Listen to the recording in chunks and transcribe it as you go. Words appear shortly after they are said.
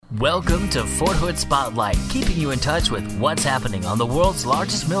Welcome to Fort Hood Spotlight, keeping you in touch with what's happening on the world's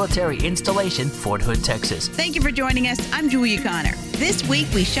largest military installation, Fort Hood, Texas. Thank you for joining us. I'm Julia Connor. This week,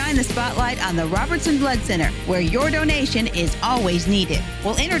 we shine the spotlight on the Robertson Blood Center, where your donation is always needed.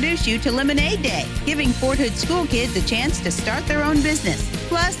 We'll introduce you to Lemonade Day, giving Fort Hood school kids a chance to start their own business.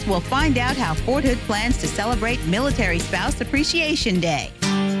 Plus, we'll find out how Fort Hood plans to celebrate Military Spouse Appreciation Day.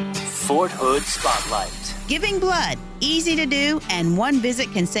 Fort Hood Spotlight. Giving blood, easy to do, and one visit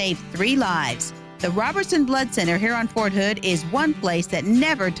can save 3 lives. The Robertson Blood Center here on Fort Hood is one place that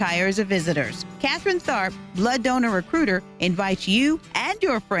never tires of visitors. Catherine Tharp, blood donor recruiter, invites you and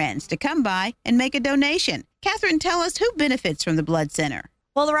your friends to come by and make a donation. Catherine, tell us who benefits from the Blood Center.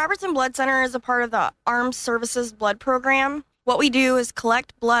 Well, the Robertson Blood Center is a part of the Armed Services Blood Program. What we do is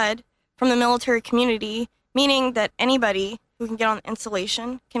collect blood from the military community, meaning that anybody who can get on the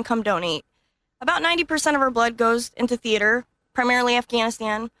installation can come donate. About 90% of our blood goes into theater, primarily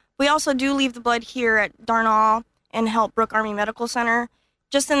Afghanistan. We also do leave the blood here at Darnall and help Brooke Army Medical Center,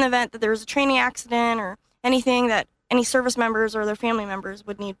 just in the event that there's a training accident or anything that any service members or their family members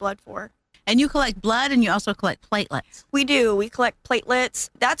would need blood for. And you collect blood and you also collect platelets. We do. We collect platelets.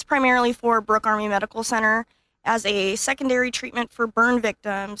 That's primarily for Brooke Army Medical Center as a secondary treatment for burn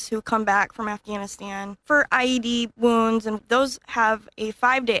victims who come back from Afghanistan for IED wounds, and those have a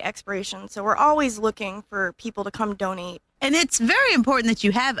 5-day expiration. So we're always looking for people to come donate. And it's very important that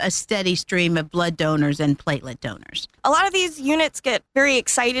you have a steady stream of blood donors and platelet donors. A lot of these units get very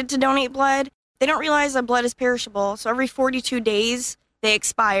excited to donate blood. They don't realize that blood is perishable. So every 42 days, they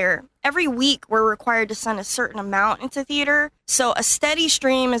expire. Every week, we're required to send a certain amount into theater. So a steady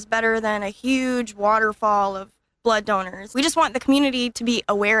stream is better than a huge waterfall of blood donors. We just want the community to be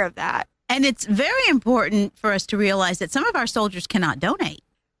aware of that. And it's very important for us to realize that some of our soldiers cannot donate.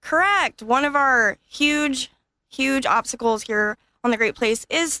 Correct. One of our huge obstacles here on the Great Place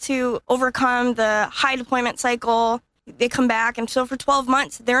is to overcome the high deployment cycle. They come back, and so for 12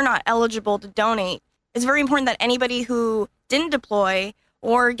 months, they're not eligible to donate. It's very important that anybody who didn't deploy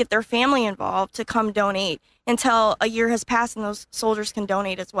or get their family involved to come donate until a year has passed and those soldiers can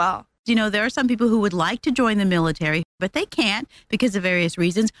donate as well. You know, there are some people who would like to join the military, but they can't because of various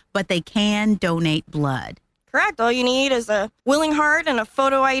reasons, but they can donate blood. Correct. All you need is a willing heart and a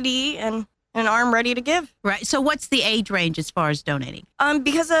photo ID and an arm ready to give. Right. So what's the age range as far as donating?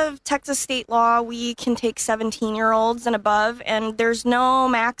 Because of Texas state law, we can take 17-year-olds and above, and there's no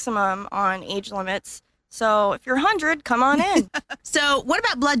maximum on age limits. So if you're 100, come on in. So what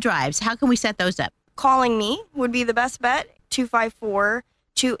about blood drives? How can we set those up? Calling me would be the best bet,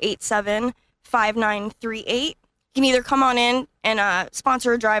 254-287-5938. You can either come on in and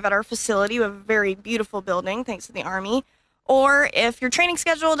sponsor a drive at our facility. We have a very beautiful building, thanks to the Army. Or if your training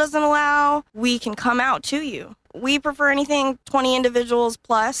schedule doesn't allow, we can come out to you. We prefer anything 20 individuals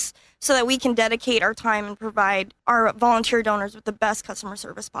plus so that we can dedicate our time and provide our volunteer donors with the best customer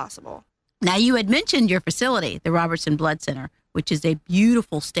service possible. Now, you had mentioned your facility, the Robertson Blood Center, which is a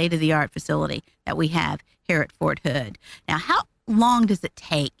beautiful state-of-the-art facility that we have here at Fort Hood. Now, how long does it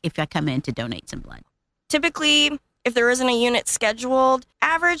take if I come in to donate some blood? Typically, if there isn't a unit scheduled,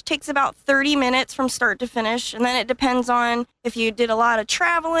 average takes about 30 minutes from start to finish, and then it depends on if you did a lot of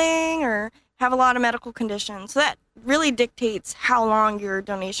traveling or have a lot of medical conditions. So that really dictates how long your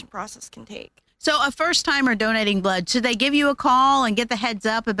donation process can take. So a first-timer donating blood, should they give you a call and get the heads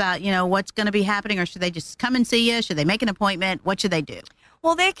up about, what's going to be happening, or should they just come and see you? Should they make an appointment? What should they do?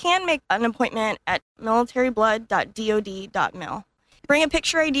 Well, they can make an appointment at militaryblood.dod.mil. Bring a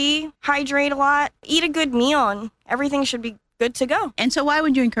picture ID, hydrate a lot, eat a good meal, and everything should be good to go. And so why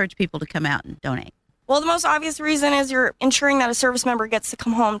would you encourage people to come out and donate? Well, the most obvious reason is you're ensuring that a service member gets to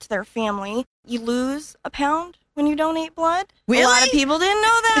come home to their family. You lose a pound when you donate blood. Really? A lot of people didn't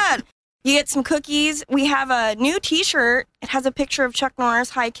know that. You get some cookies. We have a new t-shirt. It has a picture of Chuck Norris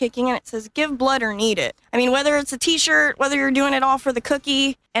high kicking, and it says, "Give blood or need it." I mean, whether it's a t-shirt, whether you're doing it all for the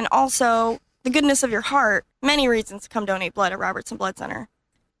cookie, and also the goodness of your heart, many reasons to come donate blood at Robertson Blood Center.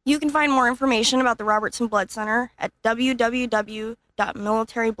 You can find more information about the Robertson Blood Center at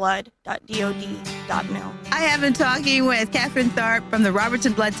www.militaryblood.dod.mil. I have been talking with Catherine Tharp from the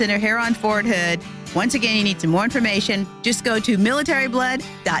Robertson Blood Center here on Fort Hood. Once again, you need some more information, just go to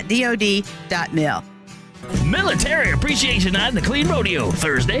militaryblood.dod.mil. Military Appreciation Night at the Killeen Rodeo,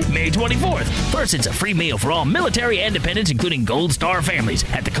 Thursday, May 24th. First, it's a free meal for all military and dependents, including Gold Star families,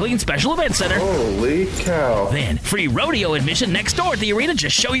 at the Killeen Special Events Center. Holy cow. Then, free rodeo admission next door at the arena.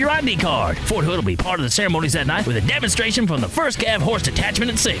 Just show your ID card. Fort Hood will be part of the ceremonies that night with a demonstration from the 1st Cav Horse Detachment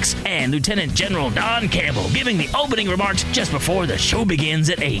at 6, and Lieutenant General Don Campbell giving the opening remarks just before the show begins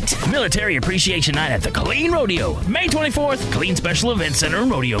at 8. Military Appreciation Night at the Killeen Rodeo, May 24th, Killeen Special Events Center and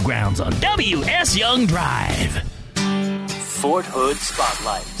Rodeo Grounds on W.S. Young Drive. Fort Hood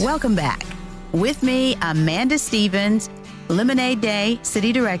Spotlight. Welcome back. With me, Amanda Stevens, Lemonade Day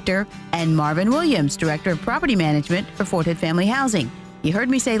City Director, and Marvin Williams, Director of Property Management for Fort Hood Family Housing. You heard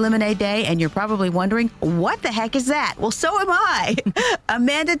me say Lemonade Day, and you're probably wondering, what the heck is that? Well, so am I.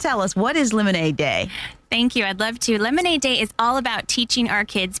 Amanda, tell us, what is Lemonade Day? Thank you. I'd love to. Lemonade Day is all about teaching our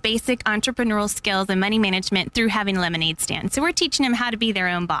kids basic entrepreneurial skills and money management through having a lemonade stand. So we're teaching them how to be their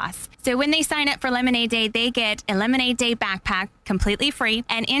own boss. So when they sign up for Lemonade Day, they get a Lemonade Day backpack completely free,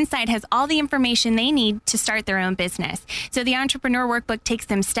 and inside has all the information they need to start their own business. So the Entrepreneur Workbook takes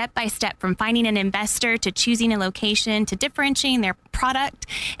them step by step from finding an investor to choosing a location to differentiating their product,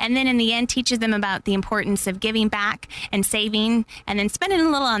 and then in the end teaches them about the importance of giving back and saving and then spending a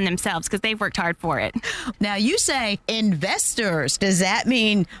little on themselves because they've worked hard for it. Now, you say investors. Does that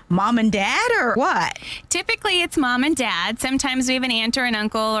mean mom and dad or what? Typically, it's mom and dad. Sometimes we have an aunt or an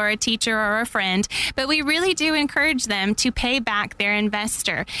uncle or a teacher or a friend, but we really do encourage them to pay back their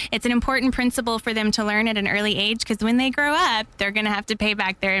investor. It's an important principle for them to learn at an early age because when they grow up, they're going to have to pay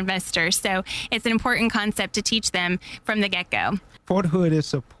back their investor. So it's an important concept to teach them from the get-go. Fort Hood is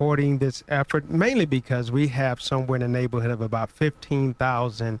supporting this effort mainly because we have somewhere in the neighborhood of about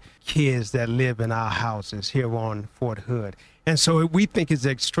 15,000 kids that live in our houses here on Fort Hood. And so we think it's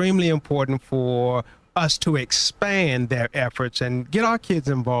extremely important for us to expand their efforts and get our kids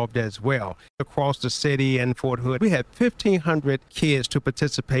involved as well. Across the city and Fort Hood, we had 1,500 kids to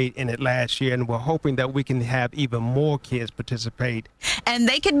participate in it last year, and we're hoping that we can have even more kids participate. And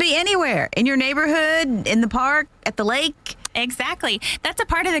they could be anywhere, in your neighborhood, in the park, at the lake. Exactly. That's a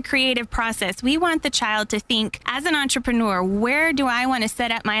part of the creative process. We want the child to think, as an entrepreneur, where do I want to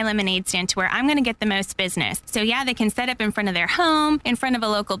set up my lemonade stand to where I'm going to get the most business? So yeah, they can set up in front of their home, in front of a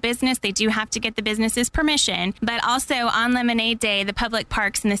local business. They do have to get the business's permission. But also on Lemonade Day, the public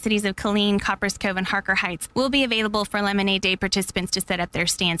parks in the cities of Killeen, Coppers Cove, and Harker Heights will be available for Lemonade Day participants to set up their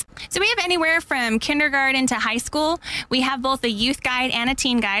stands. So we have anywhere from kindergarten to high school. We have both a youth guide and a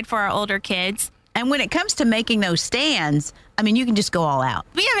teen guide for our older kids. And when it comes to making those stands, I mean, you can just go all out.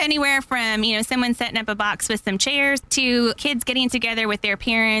 We have anywhere from, someone setting up a box with some chairs to kids getting together with their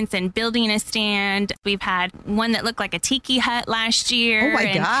parents and building a stand. We've had one that looked like a tiki hut last year. Oh,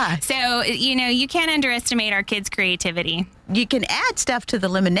 my gosh. So, you can't underestimate our kids' creativity. You can add stuff to the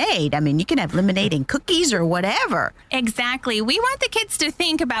lemonade. I mean, you can have lemonade and cookies or whatever. Exactly. We want the kids to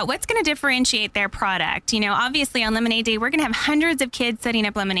think about what's going to differentiate their product. Obviously on Lemonade Day, we're going to have hundreds of kids setting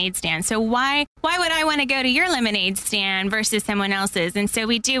up lemonade stands. So why would I want to go to your lemonade stand versus someone else's? And so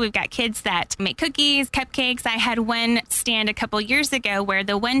we've got kids that make cookies, cupcakes. I had one stand a couple years ago where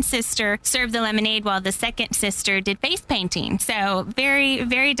the one sister served the lemonade while the second sister did face painting. So very,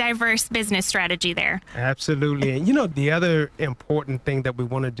 very diverse business strategy there. Absolutely. And the other important thing that we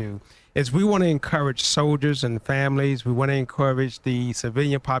want to do is we want to encourage soldiers and families. We want to encourage the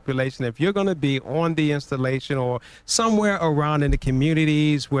civilian population. If you're going to be on the installation or somewhere around in the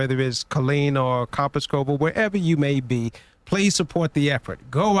communities, whether it's Killeen or Coppers Cove or wherever you may be, please support the effort.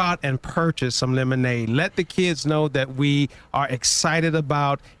 Go out and purchase some lemonade. Let the kids know that we are excited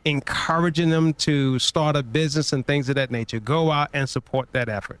about encouraging them to start a business and things of that nature. Go out and support that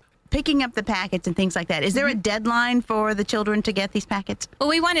effort. Picking up the packets and things like that. Is there a deadline for the children to get these packets? Well,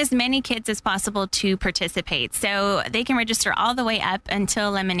 we want as many kids as possible to participate. So they can register all the way up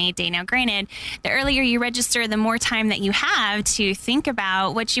until Lemonade Day. Now, granted, the earlier you register, the more time that you have to think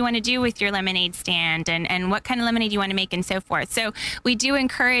about what you want to do with your lemonade stand and what kind of lemonade you want to make and so forth. So we do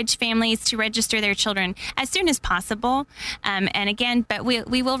encourage families to register their children as soon as possible. And again, but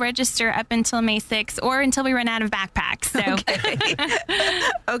we will register up until May 6th or until we run out of backpacks. So. Okay.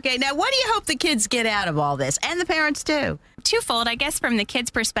 Okay. Now, what do you hope the kids get out of all this? And the parents, too. Twofold, I guess, from the kids'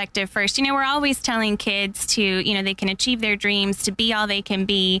 perspective first. We're always telling kids to, they can achieve their dreams, to be all they can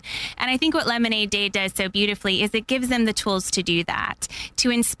be. And I think what Lemonade Day does so beautifully is it gives them the tools to do that, to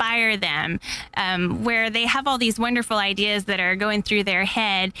inspire them, where they have all these wonderful ideas that are going through their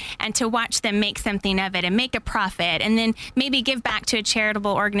head, and to watch them make something of it and make a profit, and then maybe give back to a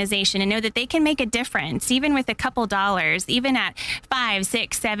charitable organization and know that they can make a difference, even with a couple dollars, even at 5,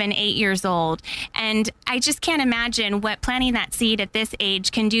 6, 7, 8 years old. And I just can't imagine what planting that seed at this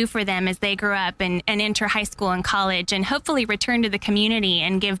age can do for them as they grow up and enter high school and college and hopefully return to the community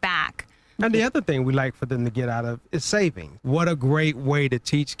and give back. And the other thing we like for them to get out of is saving. What a great way to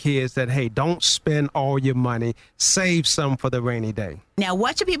teach kids that, hey, don't spend all your money, save some for the rainy day. Now,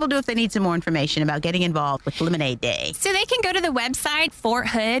 what should people do if they need some more information about getting involved with Lemonade Day? So they can go to the website,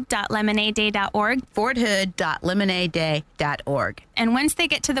 forthood.lemonadeday.org. forthood.lemonadeday.org. And once they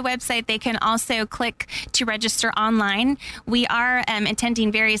get to the website, they can also click to register online. We are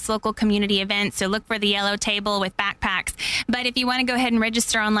attending various local community events, so look for the yellow table with backpacks. But if you want to go ahead and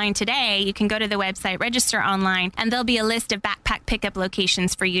register online today, you can go to the website, register online, and there'll be a list of backpack pickup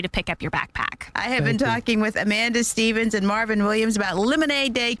locations for you to pick up your backpack. I have been talking with Amanda Stevens and Marvin Williams about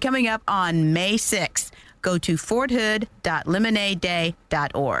Lemonade Day coming up on May 6th. Go to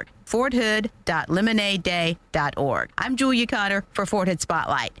forthood.lemonadeday.org. forthood.lemonadeday.org. I'm Julia Connor for Fort Hood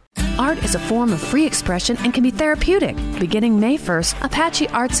Spotlight. Art is a form of free expression and can be therapeutic. Beginning May 1st, Apache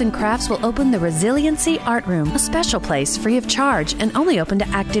Arts and Crafts will open the Resiliency Art Room, a special place free of charge and only open to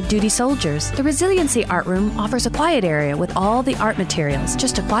active duty soldiers. The Resiliency Art Room offers a quiet area with all the art materials,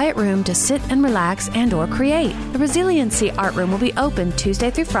 just a quiet room to sit and relax and or create. The Resiliency Art Room will be open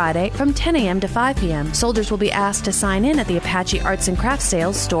Tuesday through Friday from 10 a.m. to 5 p.m. Soldiers will be asked to sign in at the Apache Arts and Crafts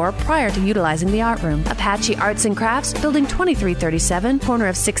sales store prior to utilizing the art room. Apache Arts and Crafts, Building 2337, corner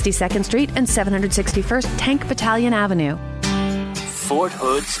of 62nd Street and 761st Tank Battalion Avenue. Fort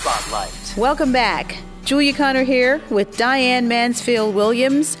Hood Spotlight. Welcome back. Julia Connor here with Diane Mansfield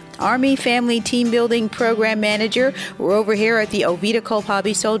Williams, Army Family Team Building Program Manager. We're over here at the Ovita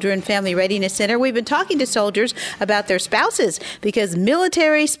Kolpabi Soldier and Family Readiness Center. We've been talking to soldiers about their spouses because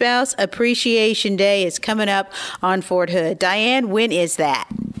Military Spouse Appreciation Day is coming up on Fort Hood. Diane, when is that?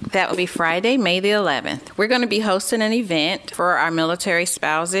 That will be Friday, May the 11th. We're going to be hosting an event for our military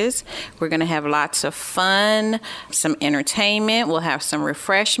spouses. We're going to have lots of fun, some entertainment. We'll have some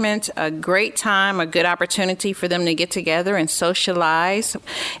refreshments, a great time, a good opportunity for them to get together and socialize.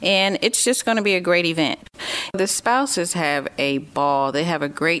 And it's just going to be a great event. The spouses have a ball. They have a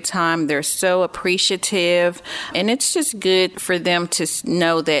great time. They're so appreciative. And it's just good for them to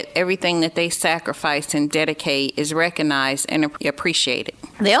know that everything that they sacrifice and dedicate is recognized and appreciated.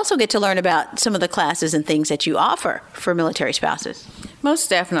 They also get to learn about some of the classes and things that you offer for military spouses. Most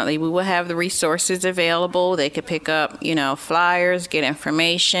definitely. We will have the resources available. They could pick up, flyers, get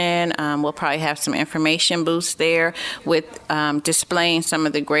information. We'll probably have some information booths there with displaying some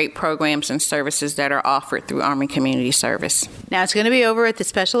of the great programs and services that are offered through Army Community Service. Now, it's going to be over at the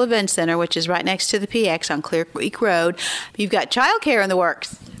Special Events Center, which is right next to the PX on Clear Creek Road. You've got childcare in the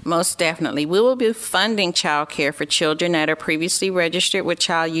works. Most definitely. We will be funding child care for children that are previously registered with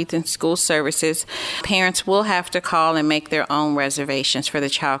Child, Youth, and School Services. Parents will have to call and make their own reservations for the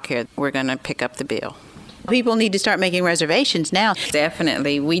child care. We're going to pick up the bill. People need to start making reservations now.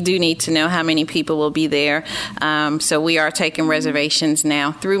 Definitely. We do need to know how many people will be there. So we are taking reservations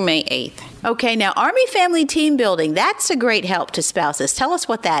now through May 8th. Okay, now Army Family Team Building, that's a great help to spouses. Tell us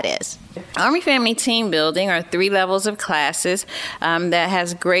what that is. Army Family Team Building are 3 levels of classes that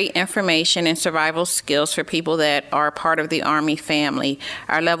has great information and survival skills for people that are part of the Army family.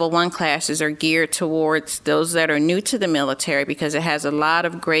 Our level 1 classes are geared towards those that are new to the military because it has a lot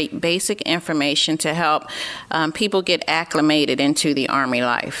of great basic information to help people get acclimated into the Army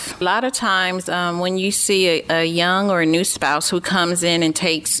life. A lot of times when you see a young or a new spouse who comes in and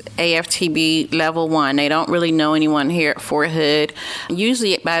takes AFTB level 1, they don't really know anyone here at Fort Hood.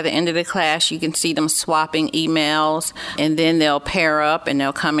 Usually by the end of the class, you can see them swapping emails, and then they'll pair up and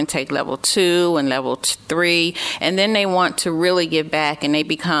they'll come and take level 2 and level 3, and then they want to really give back and they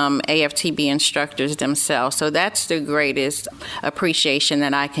become AFTB instructors themselves. So that's the greatest appreciation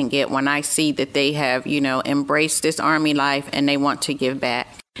that I can get when I see that they have, embraced this Army life and they want to give back.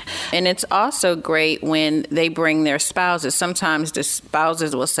 And it's also great when they bring their spouses. Sometimes the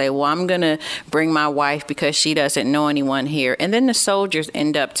spouses will say, well, I'm going to bring my wife because she doesn't know anyone here. And then the soldiers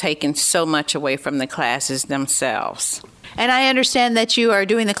end up taking so much away from the classes themselves. And I understand that you are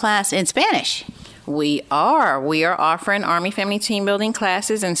doing the class in Spanish. We are. We are offering Army Family Team Building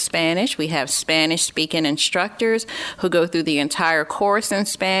classes in Spanish. We have Spanish-speaking instructors who go through the entire course in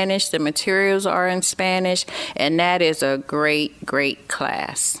Spanish. The materials are in Spanish, and that is a great, great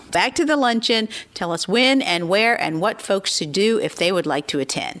class. Back to the luncheon. Tell us when and where and what folks should do if they would like to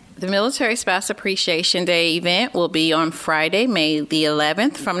attend. The Military Spouse Appreciation Day event will be on Friday, May the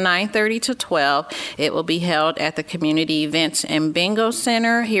 11th from 9:30 to 12. It will be held at the Community Events and Bingo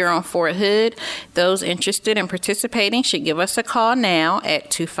Center here on Fort Hood. Those interested in participating should give us a call now at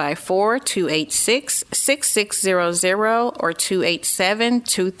 254-286-6600 or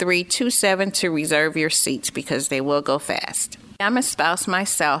 287-2327 to reserve your seats because they will go fast. I'm a spouse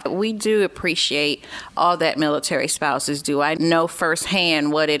myself. We do appreciate all that military spouses do. I know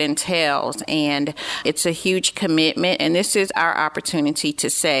firsthand what it entails, and it's a huge commitment, and this is our opportunity to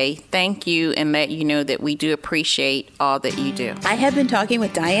say thank you and let you know that we do appreciate all that you do. I have been talking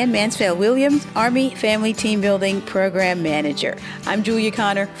with Diane Mansfield-Williams, Army Family Team Building Program Manager. I'm Julia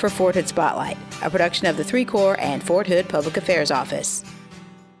Connor for Fort Hood Spotlight, a production of the 3 Corps and Fort Hood Public Affairs Office.